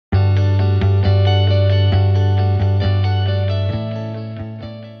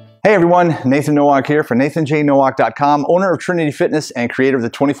Hey everyone, Nathan Nowak here for NathanJNowak.com, owner of Trinity Fitness and creator of the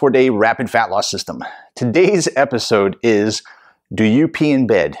 24-day rapid fat loss system. Today's episode is, do you pee in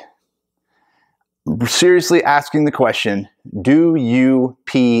bed? Seriously asking the question, do you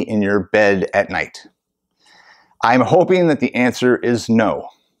pee in your bed at night? I'm hoping that the answer is no,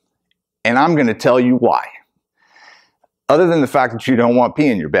 and I'm going to tell you why. Other than the fact that you don't want pee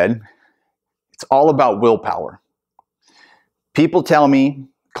in your bed, it's all about willpower. People tell me,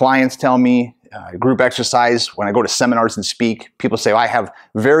 clients tell me, group exercise, when I go to seminars and speak, people say, I have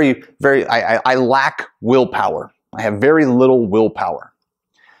I lack willpower. I have very little willpower.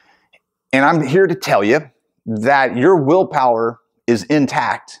 And I'm here to tell you that your willpower is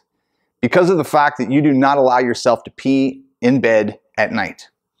intact because of the fact that you do not allow yourself to pee in bed at night.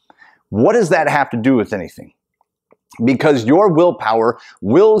 What does that have to do with anything? Because your willpower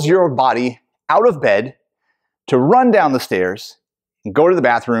wills your body out of bed to run down the stairs and go to the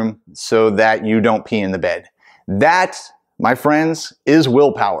bathroom so that you don't pee in the bed. That, my friends, is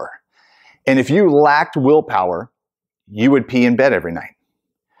willpower. And if you lacked willpower, you would pee in bed every night.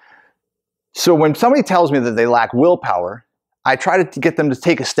 So when somebody tells me that they lack willpower, I try to get them to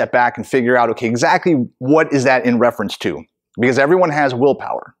take a step back and figure out, okay, exactly what is that in reference to? Because everyone has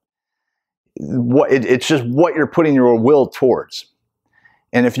willpower. It's just what you're putting your will towards.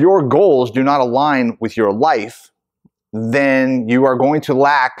 And if your goals do not align with your life, then you are going to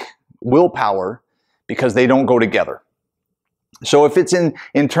lack willpower because they don't go together. So if it's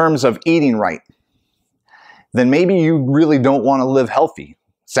in terms of eating right, then maybe you really don't want to live healthy.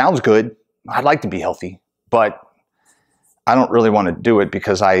 Sounds good. I'd like to be healthy, but I don't really want to do it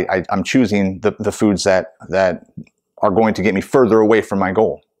because I'm choosing the foods that are going to get me further away from my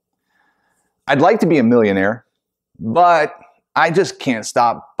goal. I'd like to be a millionaire, but I just can't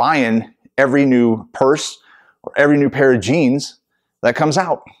stop buying every new purse or every new pair of jeans that comes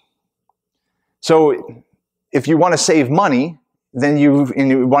out. So if you want to save money, then you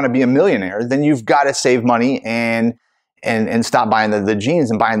want to be a millionaire, then you've got to save money and stop buying the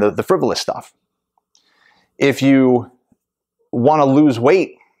jeans and buying the frivolous stuff. If you want to lose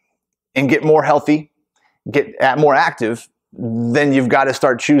weight and get more healthy, get more active, then you've got to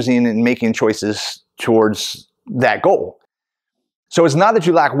start choosing and making choices towards that goal. So it's not that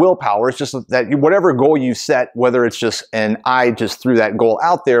you lack willpower, it's just that whatever goal you set, whether it's just I just threw that goal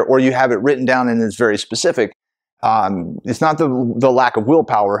out there or you have it written down and it's very specific, it's not the lack of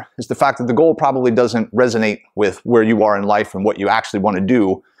willpower, it's the fact that the goal probably doesn't resonate with where you are in life and what you actually want to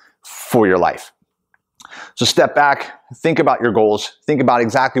do for your life. So step back, think about your goals, think about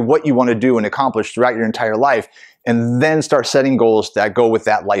exactly what you want to do and accomplish throughout your entire life, and then start setting goals that go with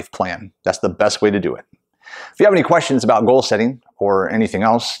that life plan. That's the best way to do it. If you have any questions about goal setting or anything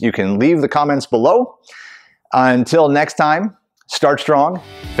else, you can leave the comments below. Until next time, start strong,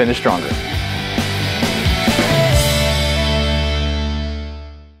 finish stronger.